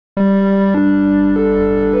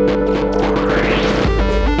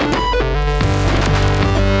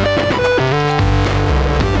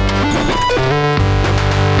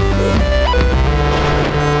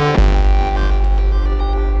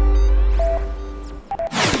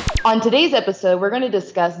On today's episode, we're going to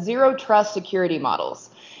discuss zero trust security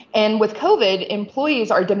models. And with COVID,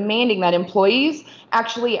 employees are demanding that employees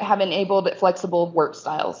actually have enabled flexible work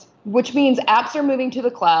styles, which means apps are moving to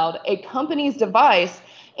the cloud, a company's device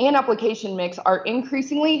and application mix are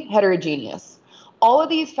increasingly heterogeneous. All of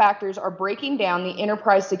these factors are breaking down the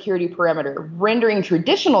enterprise security perimeter, rendering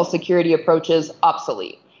traditional security approaches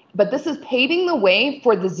obsolete. But this is paving the way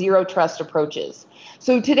for the zero trust approaches.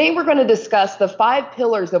 So today we're going to discuss the 5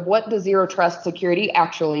 pillars of what does zero trust security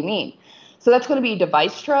actually mean. So that's going to be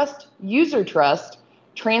device trust, user trust,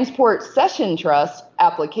 transport session trust,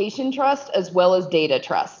 application trust, as well as data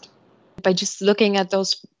trust. By just looking at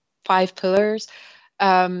those 5 pillars,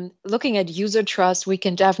 looking at user trust, we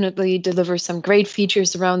can definitely deliver some great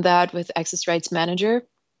features around that with Access Rights Manager.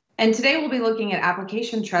 And today we'll be looking at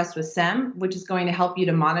application trust with SEM, which is going to help you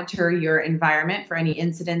to monitor your environment for any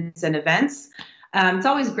incidents and events. It's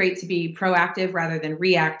always great to be proactive rather than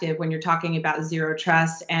reactive when you're talking about zero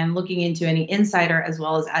trust and looking into any insider as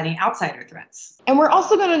well as any outsider threats. And we're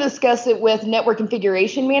also going to discuss it with Network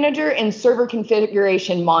Configuration Manager and Server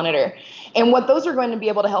Configuration Monitor. And what those are going to be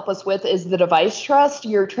able to help us with is the device trust,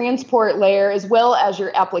 your transport layer, as well as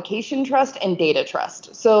your application trust and data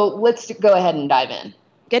trust. So let's go ahead and dive in.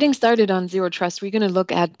 Getting started on zero trust, we're going to look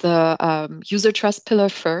at the user trust pillar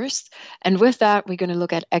first. And with that, we're going to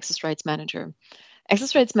look at Access Rights Manager.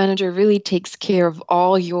 Access Rights Manager really takes care of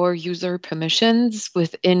all your user permissions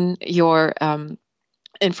within your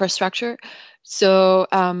infrastructure. So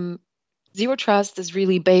zero trust is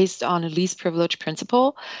really based on a least privilege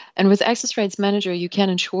principle. And with Access Rights Manager, you can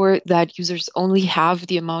ensure that users only have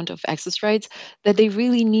the amount of access rights that they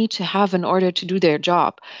really need to have in order to do their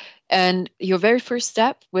job. And your very first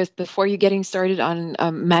step before you're getting started on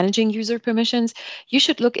managing user permissions, you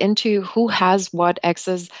should look into who has what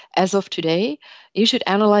access as of today. You should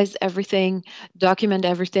analyze everything, document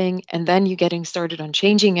everything, and then you're getting started on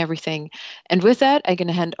changing everything. And with that, I'm going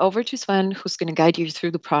to hand over to Sven, who's going to guide you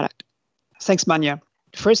through the product. Thanks, Manja.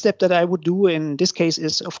 The first step that I would do in this case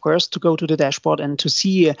is, of course, to go to the dashboard and to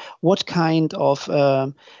see what kind of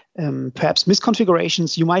perhaps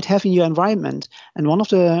misconfigurations you might have in your environment. And one of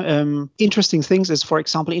the interesting things is, for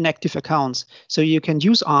example, inactive accounts. So you can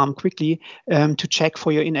use ARM quickly to check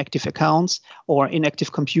for your inactive accounts or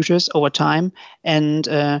inactive computers over time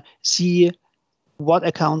and see what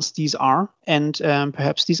accounts these are and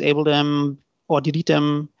perhaps disable them or delete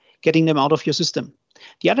them, getting them out of your system.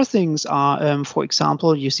 The other things are, for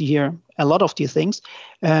example, you see here a lot of these things,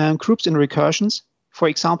 groups and recursions. For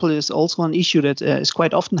example, is also an issue that is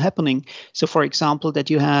quite often happening. So, for example, that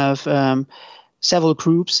you have several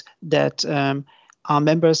groups that are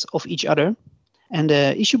members of each other. And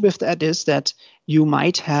the issue with that is that you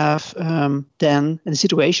might have then a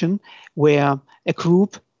situation where a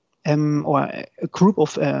group or a group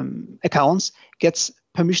of accounts gets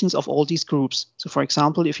permissions of all these groups. So, for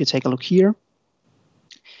example, if you take a look here,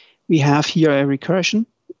 we have here a recursion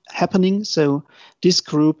happening. So this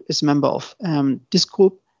group is a member of this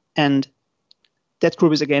group, and that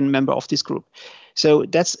group is again a member of this group. So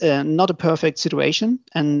that's not a perfect situation,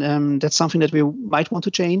 and that's something that we might want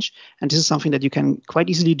to change. And this is something that you can quite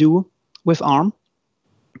easily do with ARM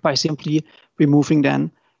by simply removing then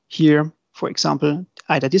here, for example,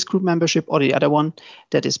 either this group membership or the other one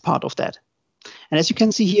that is part of that. And as you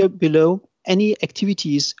can see here below, any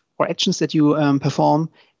activities or actions that you perform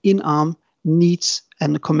in ARM needs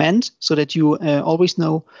a comment so that you always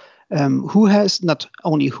know who has, not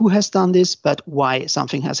only who has done this, but why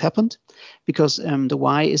something has happened, because the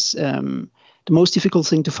why is the most difficult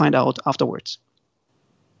thing to find out afterwards.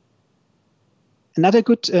 Another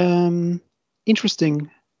good, interesting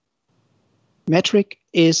metric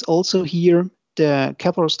is also here the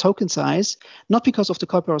Kerberos token size, not because of the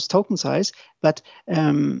Kerberos token size, but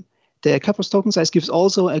the Kerberos token size gives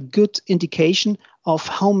also a good indication of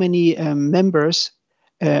how many members,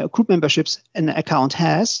 group memberships an account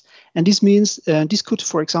has. And this means this could,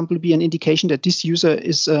 for example, be an indication that this user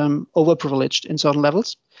is overprivileged in certain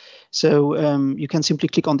levels. So you can simply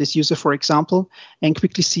click on this user, for example, and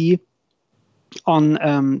quickly see on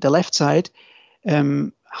the left side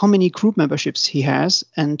how many group memberships he has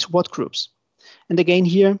and to what groups. And again,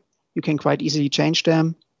 here, you can quite easily change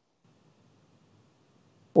them,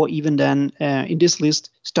 or even then in this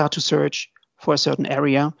list, start to search for a certain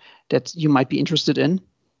area that you might be interested in.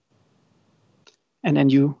 And then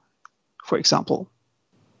you, for example,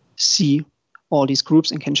 see all these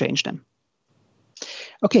groups and can change them.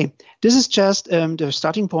 Okay, this is just the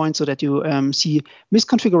starting point so that you see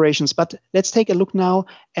misconfigurations. But let's take a look now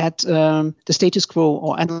at the status quo,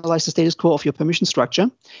 or analyze the status quo of your permission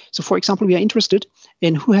structure. So for example, we are interested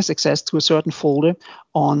in who has access to a certain folder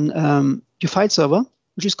on your file server,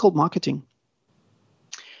 which is called marketing.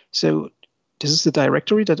 So this is the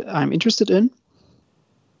directory that I'm interested in.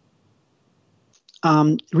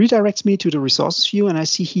 Redirects me to the resources view, and I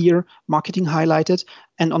see here marketing highlighted,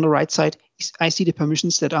 and on the right side I see the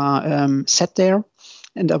permissions that are set there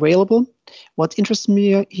and available. What interests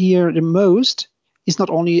me here the most is not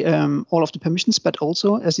only all of the permissions, but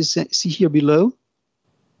also, as you see here below,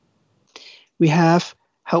 we have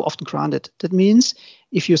how often granted. That means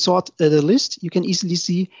if you sort the list, you can easily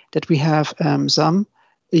see that we have some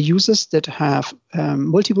users that have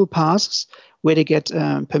multiple passes where they get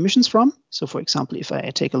permissions from. So for example, if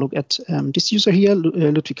I take a look at this user here,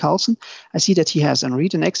 Ludwig Carlsen, I see that he has a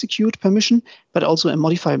read and execute permission, but also a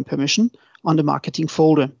modify permission on the marketing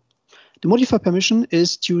folder. The modify permission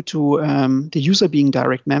is due to the user being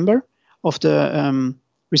direct member of the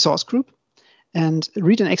resource group. And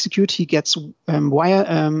read and execute he gets via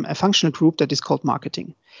a functional group that is called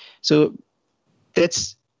marketing. So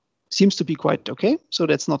that's seems to be quite okay, so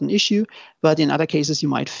that's not an issue. But in other cases, you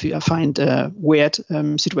might find weird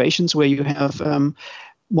situations where you have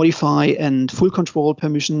modify and full control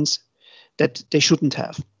permissions that they shouldn't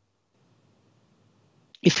have.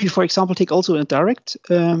 If you, for example, take also a direct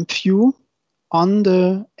view on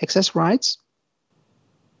the access rights,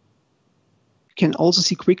 you can also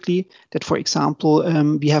see quickly that, for example,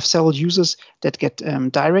 we have several users that get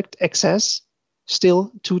direct access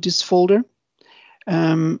still to this folder.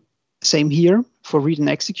 Same here for read and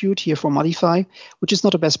execute, here for modify, which is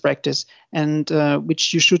not a best practice, and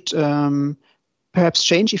which you should perhaps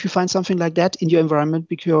change if you find something like that in your environment,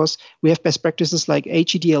 because we have best practices like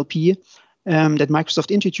HEDLP that Microsoft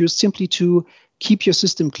introduced simply to keep your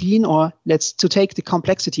system clean, or to take the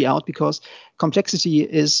complexity out, because complexity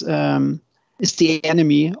is the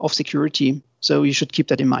enemy of security. So you should keep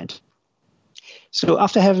that in mind. So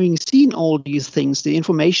after having seen all these things, the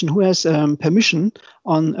information who has permission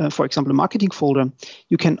on, for example, a marketing folder,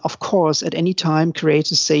 you can, of course, at any time create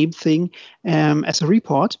the same thing as a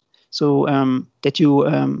report. So that you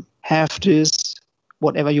have this,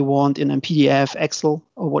 whatever you want, in a PDF, Excel,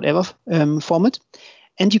 or whatever format.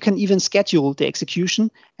 And you can even schedule the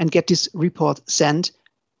execution and get this report sent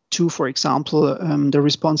to, for example, the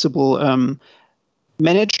responsible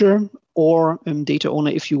manager or data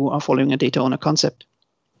owner if you are following a data owner concept.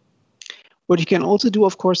 What you can also do,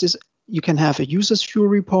 of course, is you can have a users view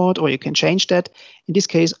report, or you can change that. In this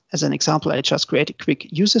case, as an example, I just create a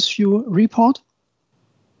quick users view report,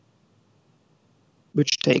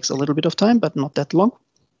 which takes a little bit of time, but not that long.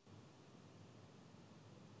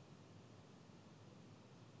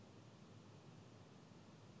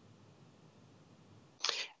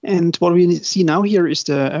 And what we see now here is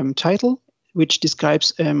the title, which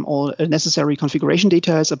describes all necessary configuration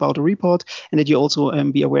details about the report, and that you also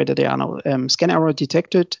be aware that there are no scan error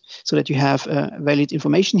detected, so that you have valid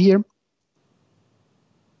information here.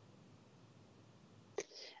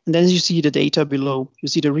 And then you see the data below. You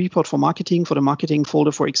see the report for the marketing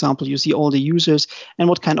folder, for example. You see all the users and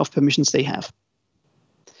what kind of permissions they have.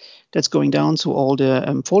 That's going down to all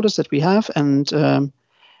the folders that we have. And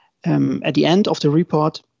at the end of the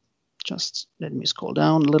report, just let me scroll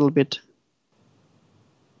down a little bit.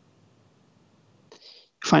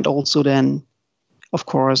 You find also then, of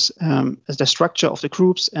course, the structure of the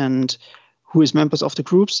groups and who is members of the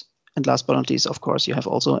groups. And last but not least, of course, you have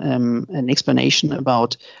also an explanation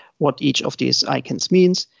about what each of these icons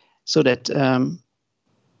means, so that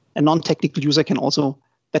a non-technical user can also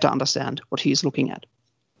better understand what he is looking at.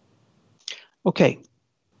 Okay.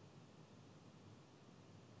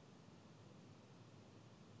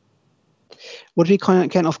 What we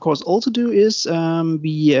can, of course, also do is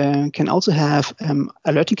we can also have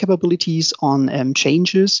alerting capabilities on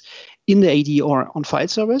changes in the AD or on file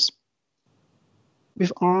servers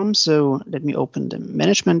with ARM. So let me open the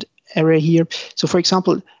management area here. So for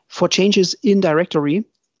example, for changes in directory,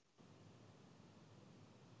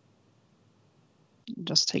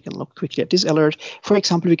 just take a look quickly at this alert. For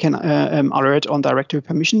example, we can alert on directory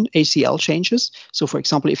permission ACL changes. So for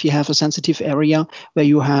example, if you have a sensitive area where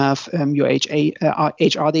you have your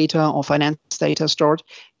HR data or finance data stored,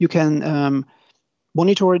 you can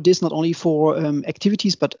monitor this not only for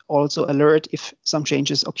activities, but also alert if some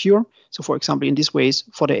changes occur. So for example, in this ways,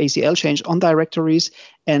 for the ACL change on directories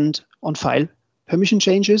and on file permission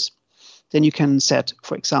changes, then you can set,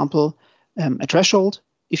 for example, a threshold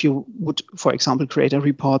if you would, for example, create a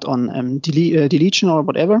report on deletion or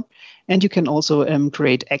whatever. And you can also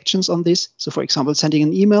create actions on this. So, for example, sending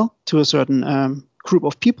an email to a certain group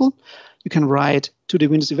of people. You can write to the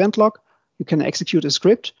Windows event log. You can execute a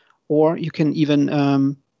script, or you can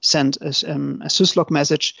even send a syslog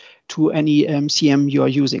message to any CM you are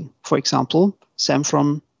using. For example, Sam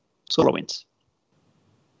from SolarWinds.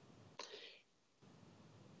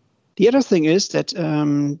 The other thing is that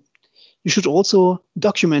you should also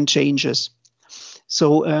document changes.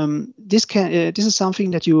 So this is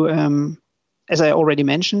something that you, as I already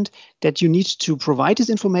mentioned, that you need to provide this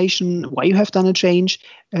information, why you have done a change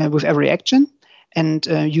with every action. And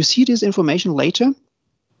you see this information later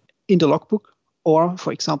in the logbook, or,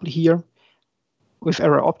 for example, here with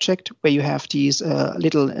error object, where you have these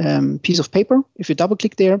little piece of paper. If you double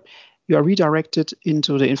click there, you are redirected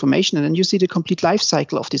into the information, and then you see the complete life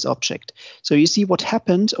cycle of this object. So you see what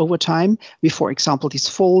happened over time with, for example, this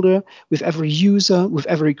folder, with every user, with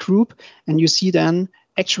every group, and you see then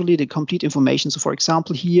actually the complete information. So, for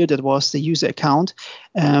example, here that was the user account.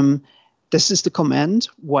 This is the command,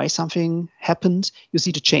 why something happened. You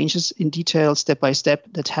see the changes in detail, step by step,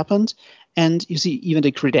 that happened, and you see even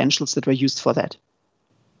the credentials that were used for that.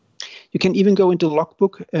 You can even go into the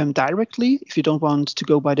logbook directly. If you don't want to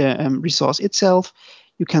go by the resource itself,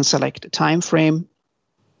 you can select a time frame.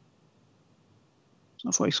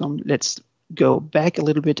 So, for example, let's go back a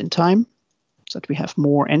little bit in time so that we have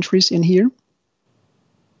more entries in here.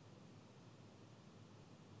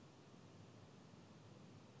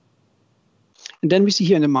 And then we see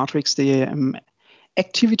here in the matrix the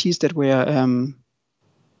activities that were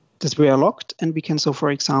logged, and we can, so for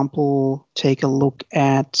example, take a look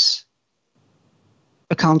at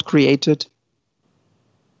account created.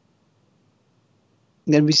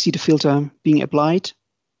 And then we see the filter being applied.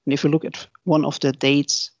 And if you look at one of the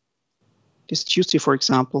dates, this Tuesday, for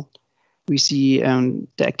example, we see the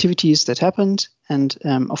activities that happened, and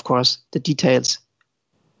of course the details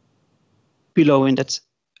below in that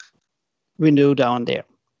window down there.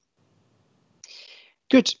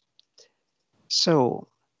 Good. So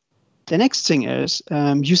the next thing is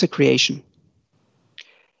user creation.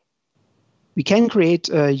 We can create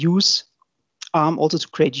use also to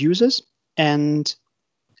create users. And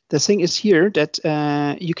the thing is here that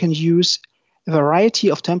you can use a variety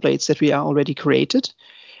of templates that we are already created.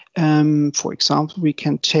 For example, we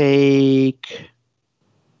can take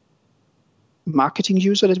marketing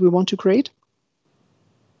user that we want to create.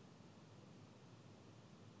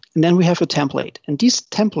 And then we have a template. And this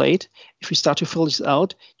template, if we start to fill this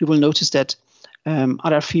out, you will notice that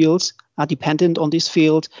other fields are dependent on this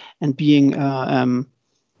field and being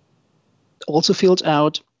also filled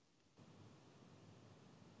out.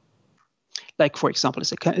 Like, for example,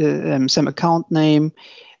 some account name.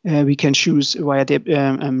 We can choose via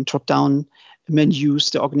the drop-down menus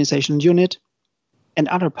the organizational unit. And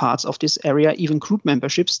other parts of this area, even group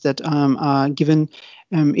memberships that are given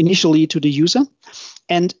initially to the user.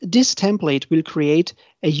 And this template will create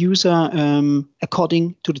a user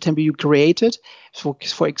according to the template you created,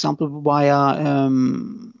 for example, via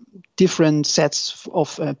different sets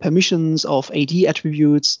of permissions of AD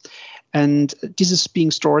attributes. And this is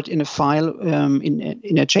being stored in a file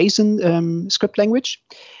in a JSON script language.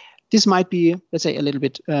 This might be, let's say, a little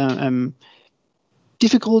bit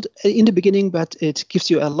difficult in the beginning, but it gives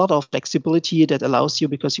you a lot of flexibility that allows you,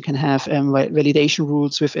 because you can have validation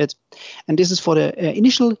rules with it. And this is for the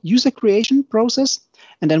initial user creation process.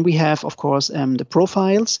 And then we have, of course, the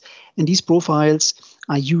profiles. And these profiles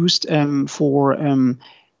are used for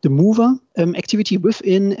the mover activity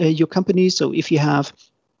within your company. So if you have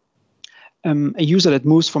a user that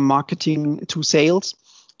moves from marketing to sales,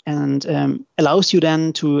 and allows you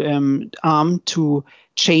then to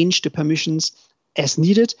change the permissions as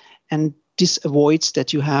needed, and this avoids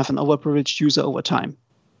that you have an overprivileged user over time.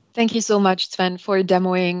 Thank you so much, Sven, for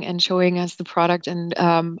demoing and showing us the product and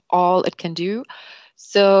all it can do.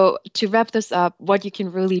 So to wrap this up, what you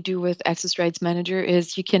can really do with Access Rights Manager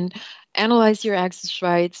is you can analyze your access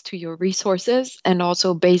rights to your resources, and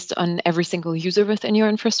also based on every single user within your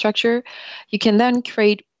infrastructure. You can then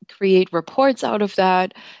create reports out of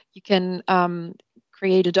that. You can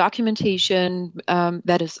create a documentation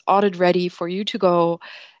that is audit ready for you to go.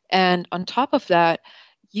 And on top of that,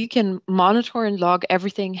 you can monitor and log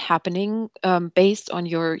everything happening based on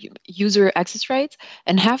your user access rights,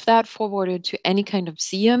 and have that forwarded to any kind of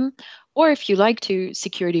CM, or if you like to,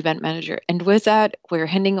 Security Event Manager. And with that, we're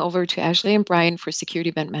handing over to Ashley and Brian for Security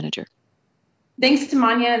Event Manager. Thanks to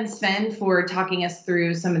Manya and Sven for talking us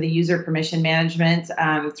through some of the user permission management.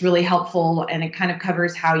 It's really helpful, and it kind of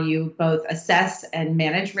covers how you both assess and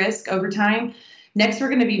manage risk over time. Next, we're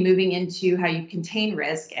going to be moving into how you contain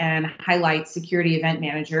risk and highlight Security Event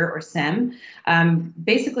Manager, or SIEM.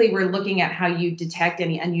 Basically, we're looking at how you detect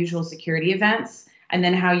any unusual security events and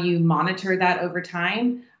then how you monitor that over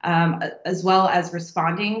time, as well as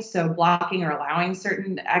responding, so blocking or allowing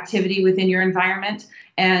certain activity within your environment,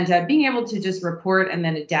 and being able to just report and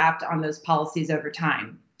then adapt on those policies over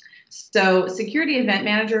time. So Security Event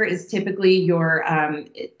Manager is typically your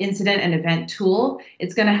incident and event tool.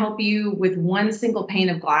 It's going to help you with one single pane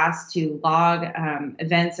of glass to log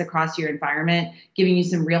events across your environment, giving you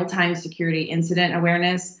some real-time security incident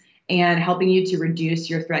awareness and helping you to reduce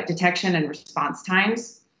your threat detection and response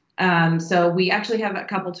times. So we actually have a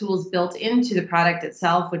couple tools built into the product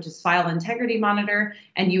itself, which is File Integrity Monitor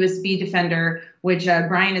and USB Defender, which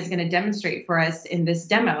Brian is going to demonstrate for us in this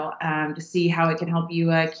demo to see how it can help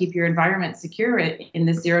you keep your environment secure in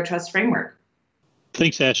this Zero Trust framework.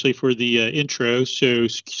 Thanks, Ashley, for the intro. So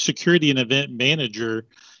Security and Event Manager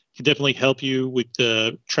can definitely help you with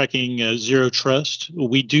tracking Zero Trust.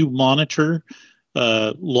 We do monitor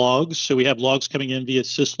logs. So we have logs coming in via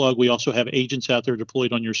syslog. We also have agents out there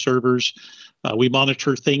deployed on your servers. We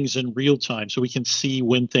monitor things in real time, so we can see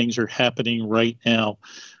when things are happening right now.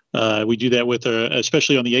 We do that with,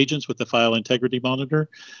 especially on the agents, with the File Integrity Monitor.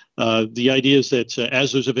 The idea is that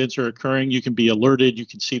as those events are occurring, you can be alerted. You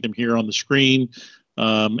can see them here on the screen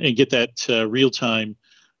and get that real-time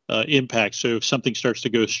impact. So if something starts to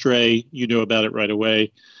go astray, you know about it right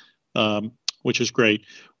away, which is great.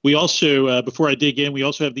 We also, before I dig in, we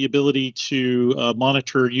also have the ability to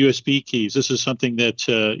monitor USB keys. This is something that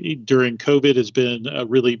during COVID has been a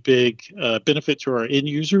really big benefit to our end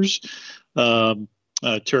users, to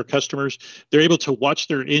our customers. They're able to watch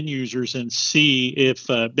their end users and see if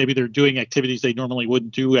maybe they're doing activities they normally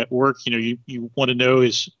wouldn't do at work. You know, you want to know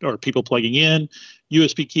are people plugging in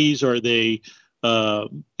USB keys? Are they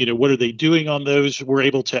what are they doing on those? We're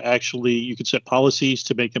able to actually, you can set policies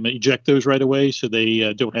to make them eject those right away so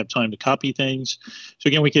they don't have time to copy things. So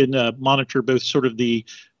again, we can monitor both sort of the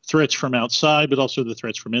threats from outside, but also the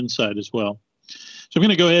threats from inside as well. So I'm going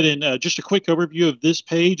to go ahead and just a quick overview of this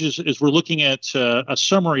page is we're looking at a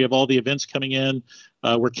summary of all the events coming in.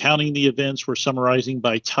 We're counting the events. We're summarizing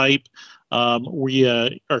by type. We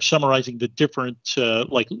are summarizing the different,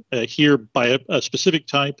 here by a specific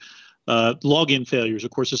type. Login failures, of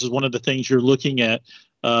course, this is one of the things you're looking at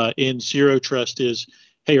in Zero Trust is,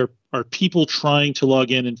 hey, are people trying to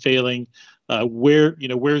log in and failing? Where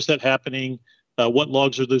is that happening? What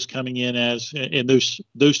logs are those coming in as? And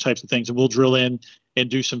those types of things. And we'll drill in and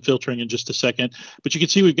do some filtering in just a second. But you can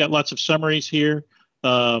see we've got lots of summaries here.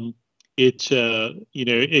 Again,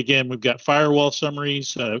 we've got firewall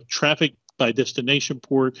summaries, traffic by destination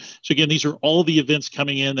port. So again, these are all the events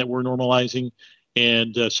coming in that we're normalizing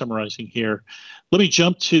and summarizing here. Let me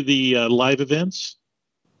jump to the live events.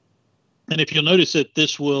 And if you'll notice that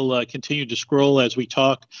this will continue to scroll as we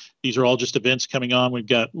talk, these are all just events coming on. We've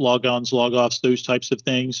got logons, logoffs, those types of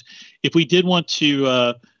things. If we did want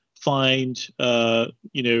to find,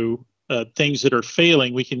 things that are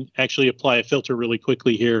failing, we can actually apply a filter really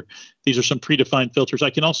quickly here. These are some predefined filters. I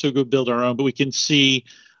can also go build our own, but we can see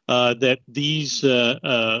that these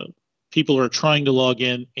people are trying to log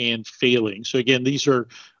in and failing. So again, these are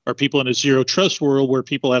people in a Zero Trust world where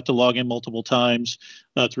people have to log in multiple times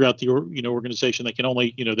throughout the organization. They can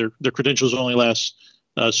only, their credentials only last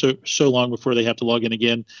so long before they have to log in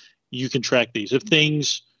again. You can track these. If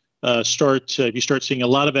things if you start seeing a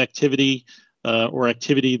lot of activity or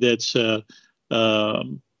activity that's, we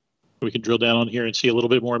can drill down on here and see a little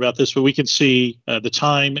bit more about this, but we can see the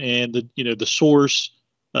time and the source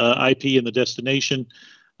IP and the destination.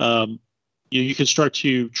 You can start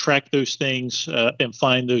to track those things and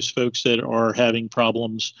find those folks that are having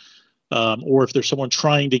problems. Or if there's someone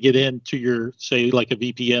trying to get into your, say, like a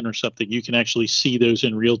VPN or something, you can actually see those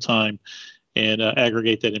in real time and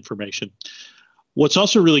aggregate that information. What's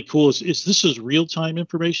also really cool is this is real-time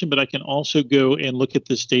information, but I can also go and look at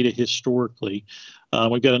this data historically.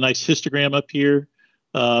 We've got a nice histogram up here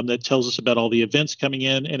that tells us about all the events coming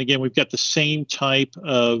in. And again, we've got the same type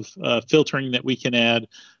of filtering that we can add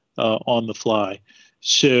on the fly.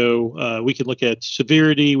 So we can look at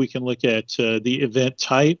severity. We can look at the event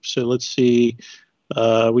type. So let's see.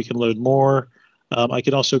 We can load more. I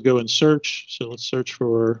can also go and search. So let's search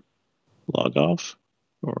for log off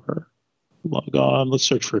or log on. Let's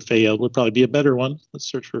search for failed. Would probably be a better one. Let's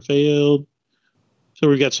search for failed. So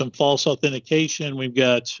we've got some false authentication. We've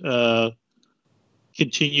got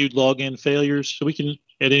continued login failures. So we can,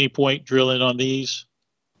 at any point, drill in on these,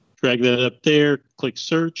 drag that up there, click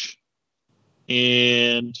search,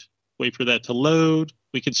 and wait for that to load.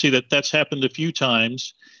 We can see that that's happened a few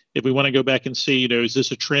times. If we want to go back and see, is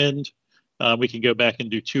this a trend? We can go back and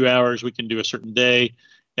do 2 hours. We can do a certain day.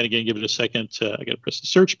 And again, give it a second. I got to press the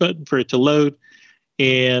search button for it to load.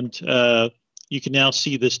 And you can now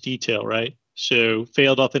see this detail, right? So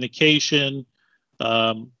failed authentication.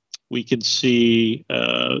 We can see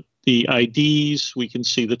the IDs. We can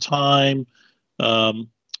see the time. And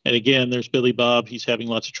again, there's Billy Bob. He's having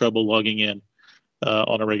lots of trouble logging in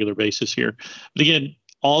on a regular basis here. But again,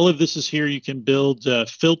 all of this is here. You can build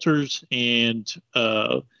filters and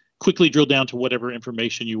quickly drill down to whatever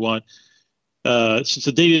information you want. Since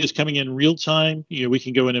the data is coming in real time, we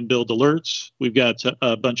can go in and build alerts. We've got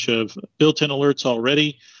a bunch of built-in alerts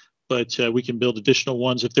already, but we can build additional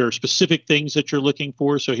ones if there are specific things that you're looking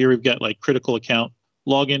for. So here we've got like critical account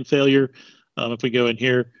login failure. If we go in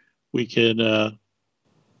here, we can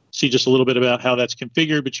see just a little bit about how that's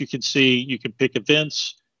configured, but you can see you can pick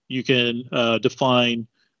events. You can define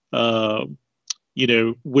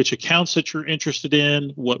which accounts that you're interested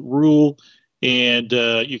in, what rule, and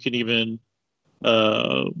you can even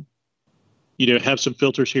have some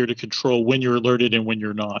filters here to control when you're alerted and when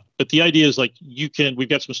you're not. But the idea is like we've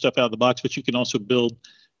got some stuff out of the box, but you can also build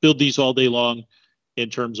these all day long in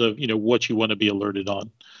terms of what you want to be alerted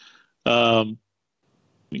on.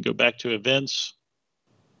 We can go back to events.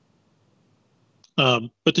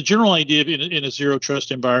 But the general idea in a zero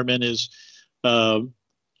trust environment is,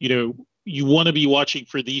 you want to be watching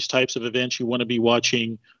for these types of events. You want to be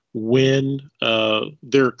watching when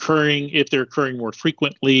they're occurring, if they're occurring more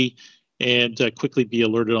frequently, and quickly be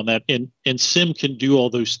alerted on that. And SIEM can do all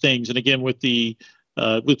those things. And again, with the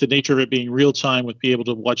nature of it being real time, with being able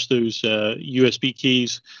to watch those USB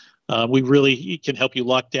keys, we really can help you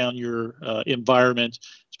lock down your environment,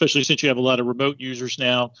 especially since you have a lot of remote users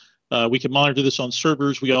now. We can monitor this on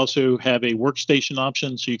servers. We also have a workstation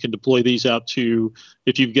option, so you can deploy these out to,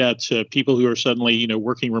 if you've got people who are suddenly,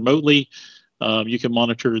 working remotely, you can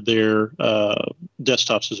monitor their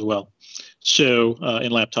desktops as well, so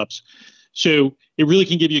and laptops. So it really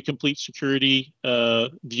can give you a complete security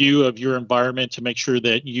view of your environment to make sure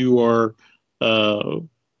that you are,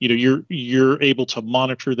 you're able to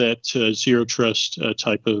monitor that zero trust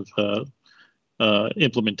type of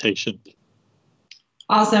implementation.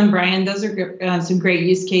 Awesome, Brian. Those are some great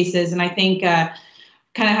use cases. And I think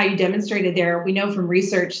kind of how you demonstrated there, we know from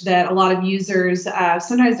research that a lot of users,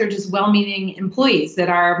 sometimes they're just well-meaning employees that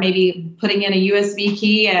are maybe putting in a USB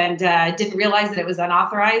key and didn't realize that it was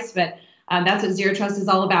unauthorized. But that's what zero trust is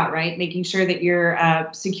all about, right? Making sure that you're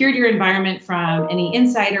secured your environment from any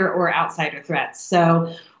insider or outsider threats.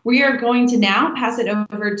 So we are going to now pass it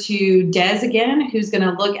over to Des again, who's going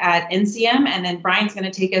to look at NCM, and then Brian's going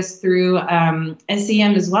to take us through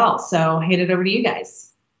SCM as well. So hand it over to you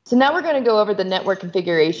guys. So now we're going to go over the Network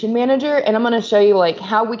Configuration Manager, and I'm going to show you like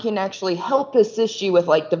how we can actually help assist you with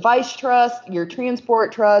like device trust, your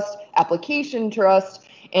transport trust, application trust,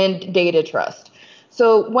 and data trust.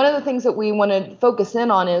 So one of the things that we want to focus in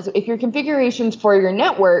on is if your configurations for your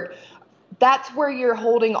network, that's where you're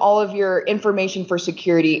holding all of your information for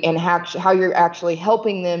security and how you're actually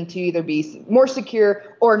helping them to either be more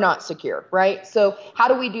secure or not secure, right? So how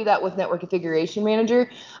do we do that with Network Configuration Manager?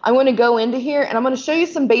 I'm going to go into here and I'm going to show you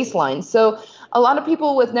some baselines. So a lot of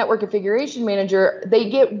people with Network Configuration Manager, they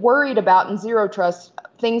get worried about in zero trust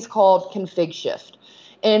things called config shift.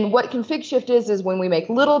 And what config shift is when we make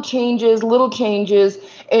little changes,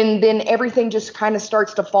 and then everything just kind of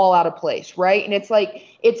starts to fall out of place, right? And it's like,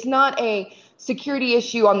 it's not a security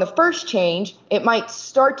issue on the first change. It might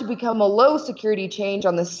start to become a low security change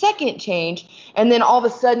on the second change. And then all of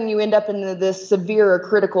a sudden you end up in this severe or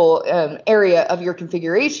critical area of your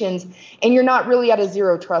configurations, and you're not really at a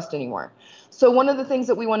zero trust anymore. So one of the things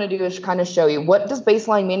that we want to do is kind of show you what does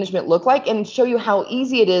baseline management look like and show you how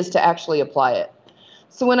easy it is to actually apply it.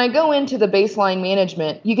 So when I go into the baseline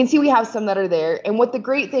management, you can see we have some that are there. And what the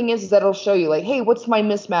great thing is that it'll show you like, hey, what's my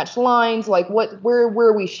mismatched lines? Like where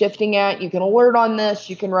are we shifting at? You can alert on this,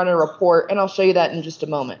 you can run a report, and I'll show you that in just a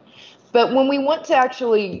moment. But when we want to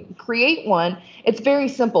actually create one, it's very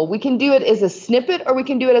simple. We can do it as a snippet or we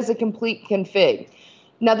can do it as a complete config.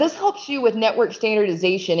 Now, this helps you with network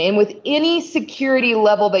standardization, and with any security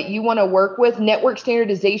level that you want to work with, network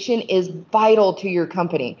standardization is vital to your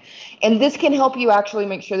company. And this can help you actually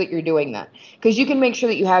make sure that you're doing that, because you can make sure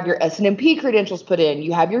that you have your SNMP credentials put in,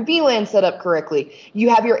 you have your VLAN set up correctly,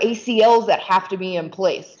 you have your ACLs that have to be in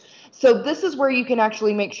place. So this is where you can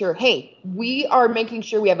actually make sure, hey, we are making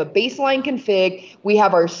sure we have a baseline config, we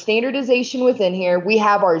have our standardization within here, we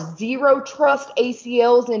have our zero trust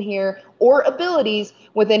ACLs in here or abilities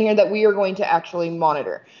within here that we are going to actually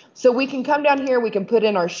monitor. So we can come down here, we can put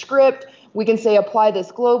in our script, We can say apply this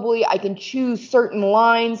globally. I can choose certain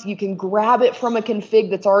lines. You can grab it from a config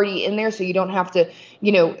that's already in there, so you don't have to,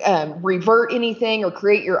 revert anything or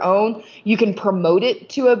create your own. You can promote it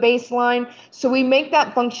to a baseline. So we make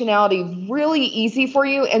that functionality really easy for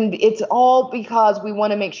you, and it's all because we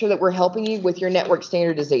want to make sure that we're helping you with your network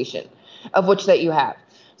standardization of which that you have.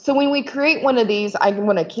 So when we create one of these, I'm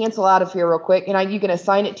going to cancel out of here real quick, and you can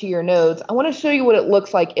assign it to your nodes. I want to show you what it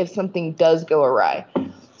looks like if something does go awry.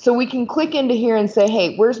 So we can click into here and say,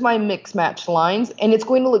 hey, where's my mix match lines? And it's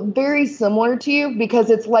going to look very similar to you because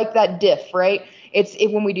it's like that diff, right? It's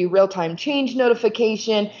when we do real-time change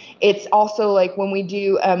notification. It's also like when we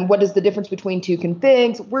do what is the difference between two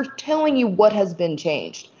configs. We're telling you what has been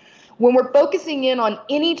changed. When we're focusing in on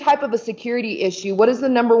any type of a security issue, what is the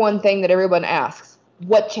number one thing that everyone asks?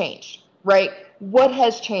 What changed, right? What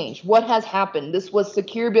has changed? What has happened? This was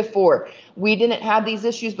secure before. We didn't have these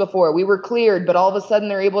issues before. We were cleared, but all of a sudden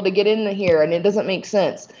they're able to get in here and it doesn't make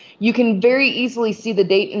sense. You can very easily see the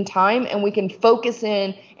date and time, and we can focus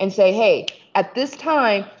in and say, hey, at this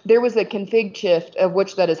time, there was a config shift of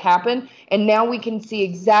which that has happened, and now we can see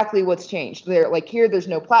exactly what's changed. Like here, there's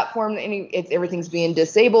no platform, everything's being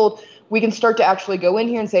disabled. We can start to actually go in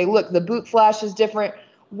here and say, look, the boot flash is different.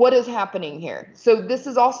 What is happening here? So this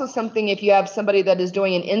is also something if you have somebody that is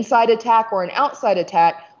doing an inside attack or an outside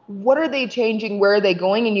attack, what are they changing? Where are they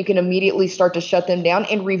going? And you can immediately start to shut them down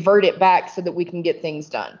and revert it back so that we can get things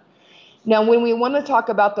done. Now, when we want to talk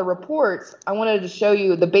about the reports, I wanted to show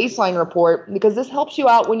you the baseline report because this helps you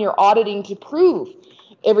out when you're auditing to prove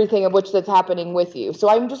everything of which that's happening with you. So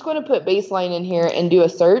I'm just going to put baseline in here and do a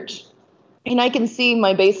search. And I can see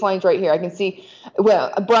my baselines right here. I can see,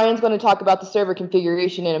 well, Brian's going to talk about the server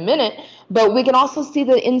configuration in a minute, but we can also see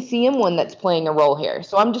the NCM one that's playing a role here.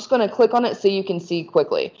 So I'm just going to click on it so you can see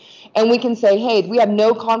quickly. And we can say, hey, we have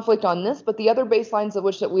no conflict on this, but the other baselines of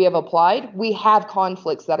which that we have applied, we have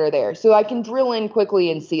conflicts that are there. So I can drill in quickly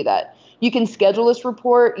and see that. You can schedule this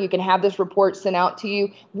report. You can have this report sent out to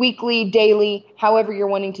you weekly, daily, however you're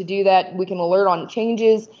wanting to do that. We can alert on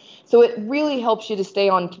changes. So it really helps you to stay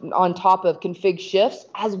on top of config shifts,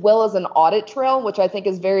 as well as an audit trail, which I think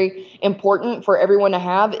is very important for everyone to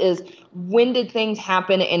have, is when did things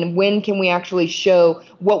happen and when can we actually show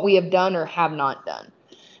what we have done or have not done.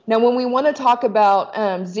 Now, when we want to talk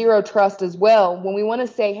about zero trust as well, when we want to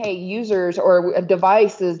say, hey, users or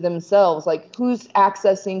devices themselves, like who's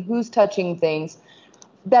accessing, who's touching things,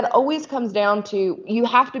 that always comes down to you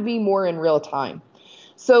have to be more in real time.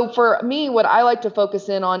 So for me, what I like to focus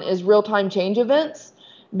in on is real-time change events,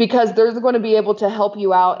 because they're going to be able to help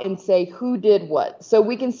you out and say who did what. So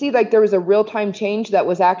we can see like there was a real-time change that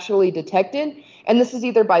was actually detected, and this is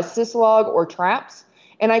either by syslog or traps.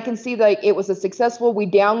 And I can see like it was a successful, we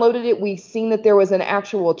downloaded it, we've seen that there was an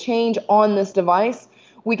actual change on this device.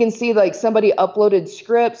 We can see like somebody uploaded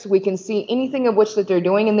scripts, we can see anything of which that they're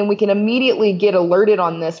doing, and then we can immediately get alerted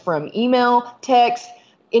on this from email, text,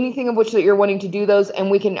 anything of which that you're wanting to do those, and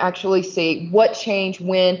we can actually see what changed,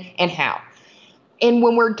 when, and how. And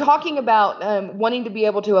when we're talking about wanting to be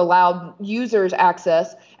able to allow users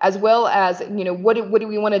access, as well as, what do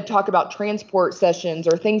we want to talk about transport sessions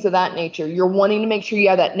or things of that nature, you're wanting to make sure you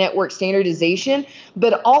have that network standardization,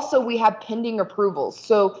 but also we have pending approvals.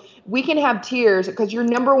 So we can have tiers, because your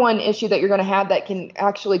number one issue that you're going to have that can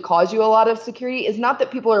actually cause you a lot of security is not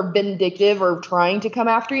that people are vindictive or trying to come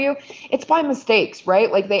after you. It's by mistakes,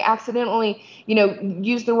 right? Like they accidentally,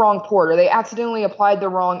 used the wrong port, or they accidentally applied the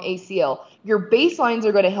wrong ACL. Your baselines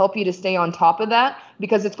are going to help you to stay on top of that,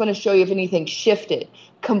 because it's going to show you if anything shifted.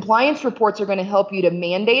 Compliance reports are going to help you to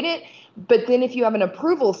mandate it. But then if you have an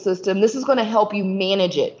approval system, this is going to help you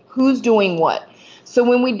manage it. Who's doing what? So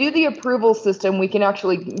when we do the approval system, we can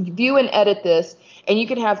actually view and edit this, and you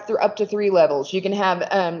can have up to 3 levels. You can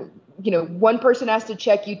have, one person has to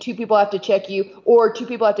check you, 2 people have to check you, or 2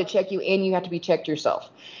 people have to check you and you have to be checked yourself.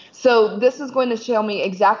 So this is going to show me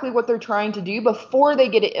exactly what they're trying to do before they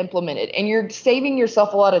get it implemented. And you're saving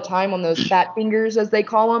yourself a lot of time on those fat fingers, as they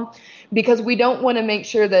call them, because we don't want to make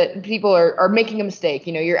sure that people are making a mistake.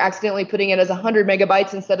 You're accidentally putting it as 100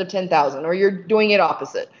 megabytes instead of 10,000, or you're doing it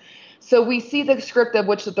opposite. So we see the script of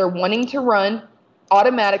which that they're wanting to run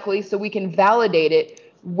automatically, so we can validate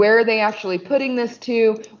it. Where are they actually putting this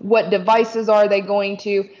to? What devices are they going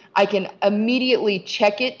to? I can immediately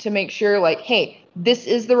check it to make sure, like, hey, this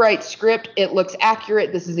is the right script. It looks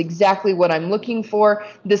accurate. This is exactly what I'm looking for.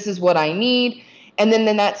 This is what I need. And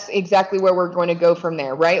then that's exactly where we're going to go from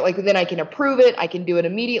there, right? Like then I can approve it. I can do it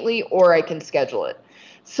immediately, or I can schedule it.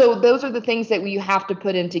 So those are the things that you have to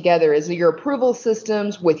put in together, is your approval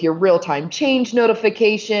systems with your real-time change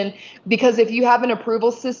notification. Because if you have an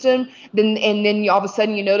approval system, then all of a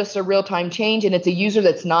sudden you notice a real-time change and it's a user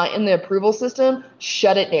that's not in the approval system,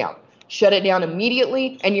 shut it down. Shut it down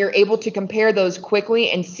immediately, and you're able to compare those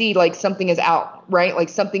quickly and see like something is out, right? Like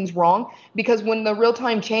something's wrong. Because when the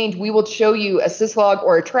real-time change, we will show you a syslog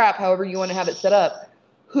or a trap, however you want to have it set up,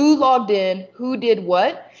 who logged in, who did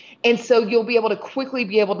what. And so you'll be able to quickly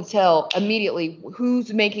be able to tell immediately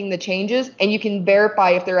who's making the changes, and you can verify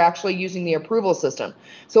if they're actually using the approval system.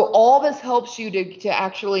 So all this helps you to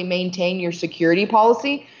actually maintain your security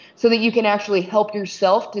policy so that you can actually help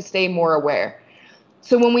yourself to stay more aware.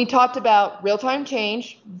 So when we talked about real-time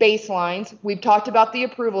change, baselines, we've talked about the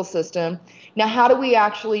approval system. Now, how do we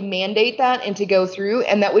actually mandate that and to go through?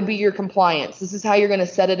 And that would be your compliance. This is how you're going to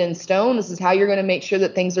set it in stone. This is how you're going to make sure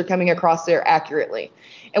that things are coming across there accurately.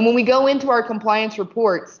 And when we go into our compliance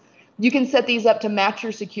reports, you can set these up to match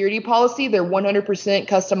your security policy. They're 100%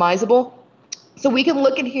 customizable. So we can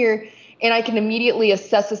look in here and I can immediately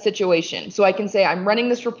assess the situation. So I can say, I'm running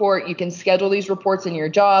this report. You can schedule these reports in your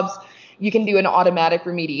jobs. You can do an automatic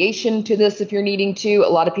remediation to this if you're needing to.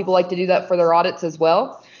 A lot of people like to do that for their audits as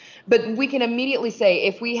well. But we can immediately say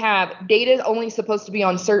if we have data only supposed to be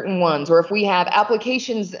on certain ones, or if we have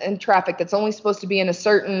applications and traffic that's only supposed to be in a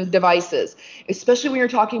certain devices, especially when you're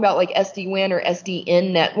talking about like SD-WAN or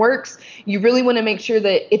SDN networks, you really want to make sure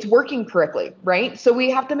that it's working correctly, right? So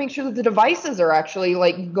we have to make sure that the devices are actually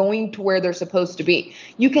like going to where they're supposed to be.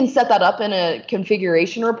 You can set that up in a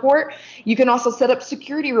configuration report. You can also set up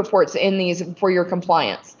security reports in these for your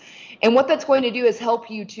compliance. And what that's going to do is help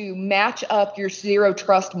you to match up your zero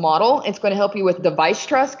trust model. It's going to help you with device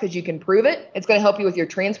trust because you can prove it. It's going to help you with your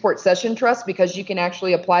transport session trust because you can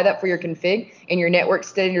actually apply that for your config and your network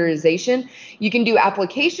standardization. You can do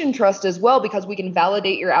application trust as well because we can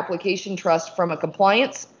validate your application trust from a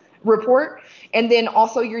compliance report. And then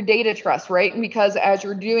also your data trust, right? Because as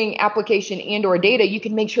you're doing application and or data, you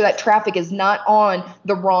can make sure that traffic is not on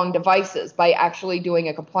the wrong devices by actually doing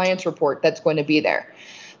a compliance report that's going to be there.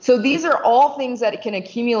 So these are all things that can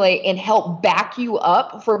accumulate and help back you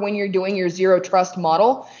up for when you're doing your zero trust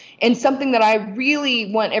model. And something that I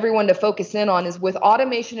really want everyone to focus in on is with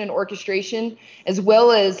automation and orchestration, as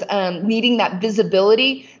well as needing that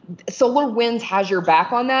visibility, SolarWinds has your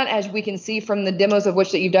back on that, as we can see from the demos of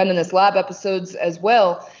which that you've done in this lab episodes as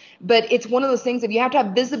well. But it's one of those things, if you have to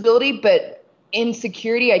have visibility, but in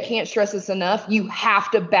security, I can't stress this enough, you have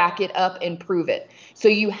to back it up and prove it. So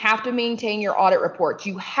you have to maintain your audit reports.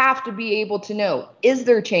 You have to be able to know, is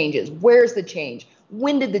there changes? Where's the change?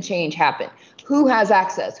 When did the change happen? Who has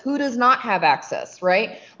access? Who does not have access,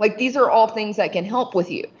 right? Like these are all things that can help with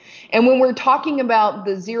you. And when we're talking about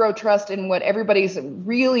the zero trust and what everybody's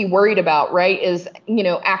really worried about, right, is,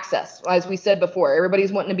 access. As we said before,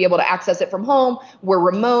 everybody's wanting to be able to access it from home. We're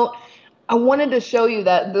remote. I wanted to show you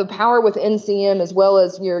that the power with NCM, as well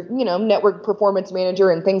as your, network performance manager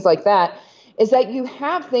and things like that, is that you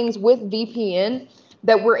have things with VPN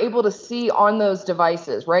that we're able to see on those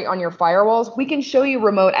devices, right? On your firewalls. We can show you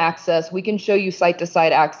remote access. We can show you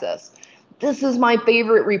site-to-site access. This is my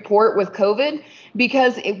favorite report with COVID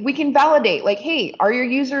because we can validate, like, hey, are your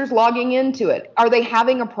users logging into it? Are they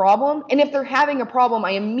having a problem? And if they're having a problem,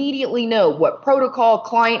 I immediately know what protocol,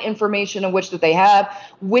 client information of which that they have,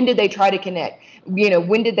 when did they try to connect,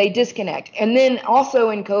 when did they disconnect? And then also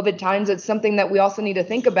in COVID times, it's something that we also need to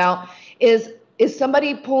think about is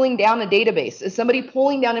somebody pulling down a database? Is somebody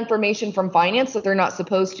pulling down information from finance that they're not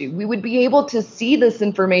supposed to? We would be able to see this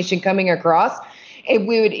information coming across. And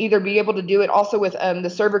we would either be able to do it also with the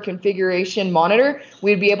server configuration monitor.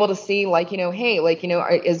 We'd be able to see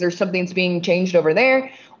is there something that's being changed over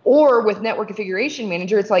there? Or with network configuration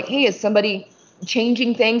manager, it's like, hey, is somebody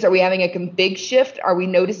changing things? Are we having a big shift? Are we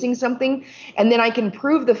noticing something? And then I can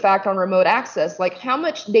prove the fact on remote access, like how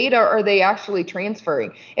much data are they actually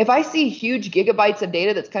transferring? If I see huge gigabytes of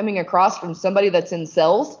data that's coming across from somebody that's in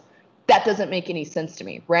cells, that doesn't make any sense to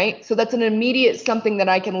me, right? So that's an immediate something that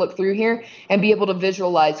I can look through here and be able to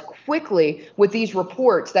visualize quickly with these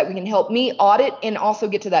reports that we can help me audit and also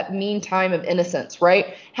get to that mean time of innocence,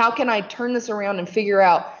 right? How can I turn this around and figure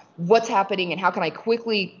out what's happening and how can I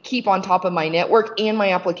quickly keep on top of my network and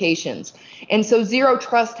my applications? And so Zero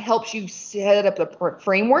Trust helps you set up the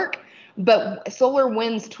framework, but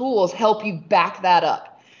SolarWinds tools help you back that up.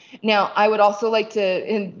 Now, I would also like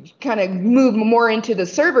to kind of move more into the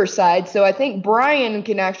server side. So I think Brian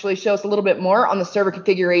can actually show us a little bit more on the server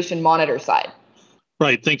configuration monitor side.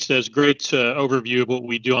 Right. Thanks, Des. Great overview of what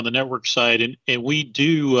we do on the network side. And we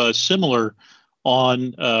do similar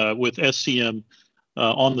on with SCM.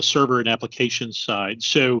 on the server and application side.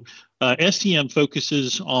 So SCM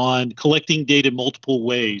focuses on collecting data multiple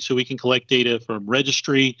ways. So we can collect data from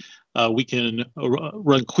registry. We can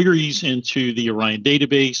run queries into the Orion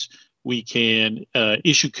database. We can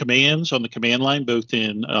issue commands on the command line, both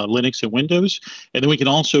in Linux and Windows. And then we can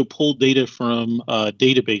also pull data from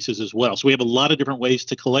databases as well. So we have a lot of different ways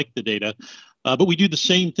to collect the data. But we do the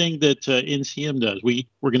same thing that NCM does.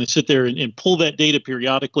 We're going to sit there and pull that data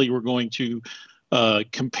periodically. We're going to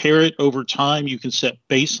compare it over time. You can set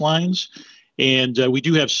baselines. And we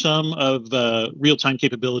do have some of real-time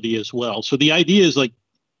capability as well. So the idea is like,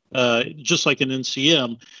 just like an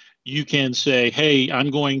NCM, you can say, hey,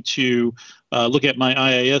 I'm going to look at my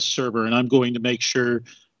IIS server and I'm going to make sure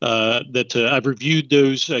that I've reviewed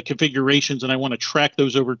those configurations and I want to track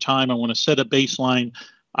those over time. I want to set a baseline.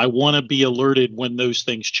 I want to be alerted when those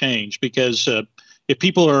things change, because if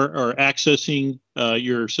people are accessing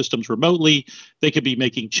your systems remotely, they could be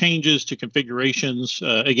making changes to configurations.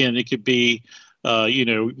 Again, it could be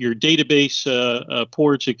your database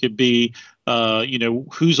ports. It could be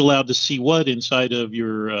who's allowed to see what inside of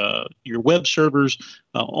your web servers,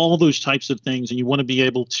 all those types of things. And you want to be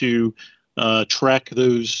able to track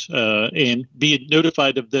those and be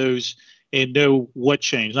notified of those and know what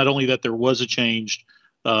changed. Not only that there was a change,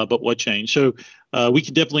 but what changed. So we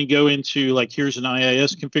can definitely go into, like, here's an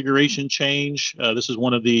IIS configuration change. This is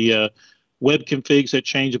one of the web configs that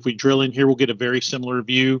change. If we drill in here, we'll get a very similar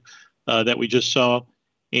view that we just saw.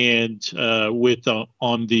 And with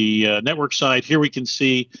on the network side, here we can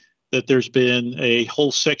see that there's been a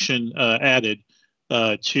whole section added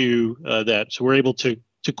to that. So we're able to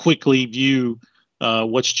quickly view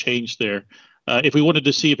what's changed there. If we wanted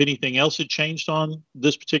to see if anything else had changed on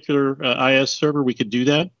this particular IIS server, we could do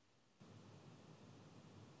that.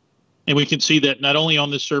 And we can see that not only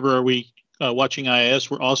on this server are we watching IIS,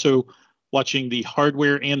 we're also watching the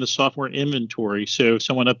hardware and the software inventory. So if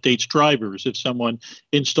someone updates drivers, if someone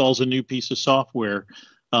installs a new piece of software,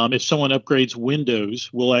 if someone upgrades Windows,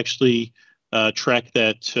 we'll actually track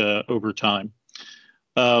that over time.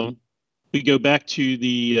 We go back to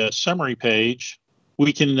the summary page.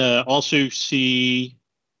 We can also see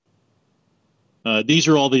these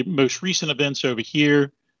are all the most recent events over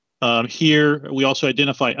here. Here, we also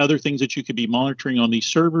identify other things that you could be monitoring on these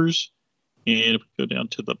servers. And if we go down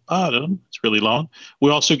to the bottom, it's really long.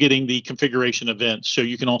 We're also getting the configuration events, so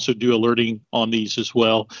you can also do alerting on these as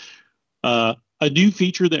well. A new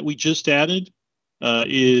feature that we just added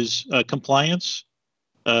is compliance.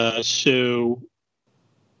 So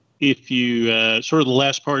if you, sort of the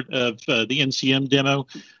last part of the NCM demo,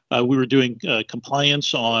 we were doing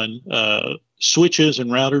compliance on switches and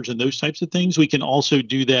routers and those types of things. We can also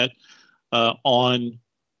do that on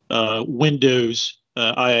Windows,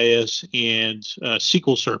 IIS, and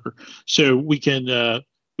SQL Server. So we can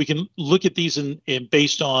look at these and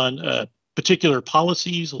based on particular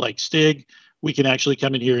policies like STIG, we can actually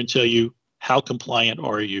come in here and tell you how compliant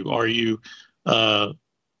are you. Are you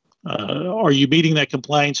meeting that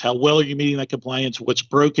compliance? How well are you meeting that compliance? What's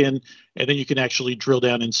broken? And then you can actually drill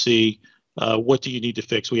down and see what do you need to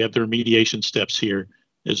fix. We have the remediation steps here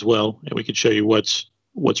as well, and we can show you what's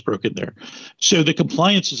broken there. So the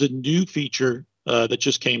compliance is a new feature that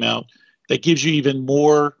just came out that gives you even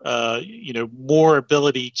more, more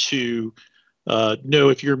ability to know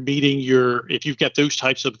if you're meeting if you've got those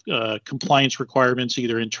types of compliance requirements,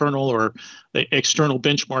 either internal or external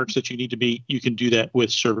benchmarks that you need to meet. You can do that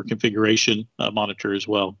with Server Configuration Monitor as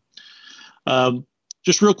well.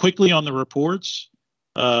 Just real quickly on the reports,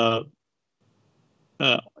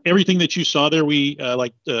 everything that you saw there, we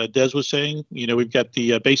like Des was saying, we've got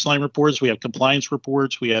the baseline reports, we have compliance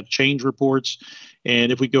reports, we have change reports,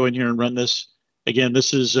 and if we go in here and run this, again,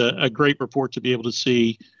 this is a great report to be able to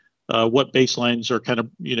see what baselines are kind of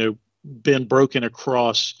been broken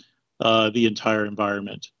across the entire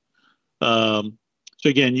environment. So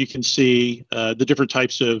again, you can see the different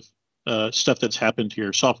types of stuff that's happened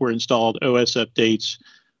here: software installed, OS updates,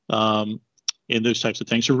 and those types of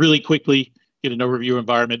things. So really quickly, get an overview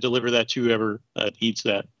environment, deliver that to whoever needs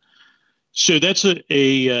that. So that's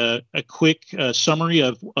a quick summary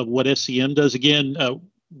of what SCM does. Again,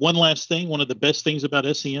 one last thing, one of the best things about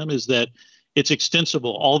SCM is that it's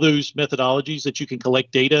extensible. All those methodologies that you can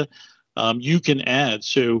collect data, you can add.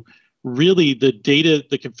 So really the data,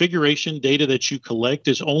 the configuration data that you collect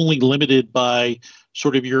is only limited by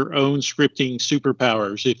sort of your own scripting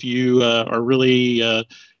superpowers. If you are really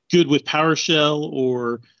good with PowerShell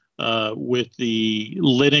or with the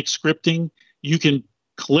Linux scripting, you can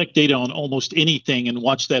collect data on almost anything and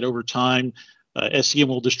watch that over time. SCM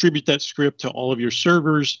will distribute that script to all of your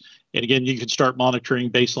servers. And again, you can start monitoring,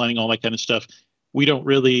 baselining, all that kind of stuff. we don't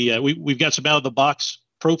really, we've got some out of the box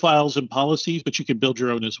profiles and policies, but you can build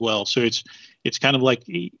your own as well. So it's kind of like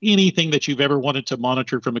anything that you've ever wanted to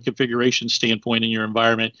monitor from a configuration standpoint in your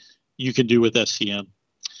environment, you can do with SCM.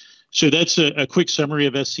 So that's a quick summary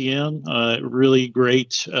of SCM. Really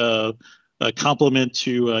great complement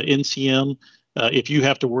to NCM. If you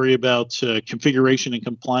have to worry about configuration and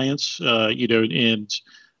compliance, and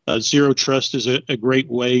Zero Trust is a great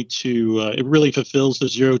way to, it really fulfills the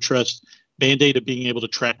Zero Trust mandate of being able to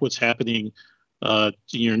track what's happening in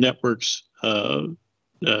your networks,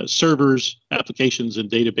 servers, applications, and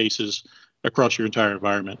databases across your entire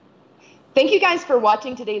environment. Thank you guys for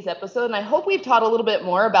watching today's episode, and I hope we've taught a little bit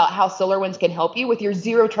more about how SolarWinds can help you with your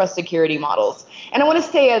Zero Trust security models. And I want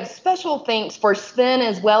to say a special thanks for Sven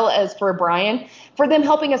as well as for Brian for them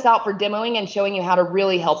helping us out for demoing and showing you how to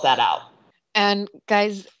really help that out. And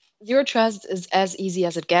guys, Zero Trust is as easy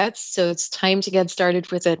as it gets, so it's time to get started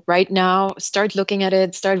with it right now. Start looking at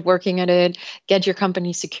it, start working at it, get your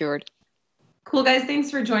company secured. Cool, guys. Thanks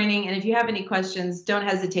for joining. And if you have any questions, don't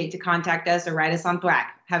hesitate to contact us or write us on Thwack.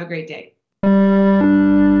 Have a great day.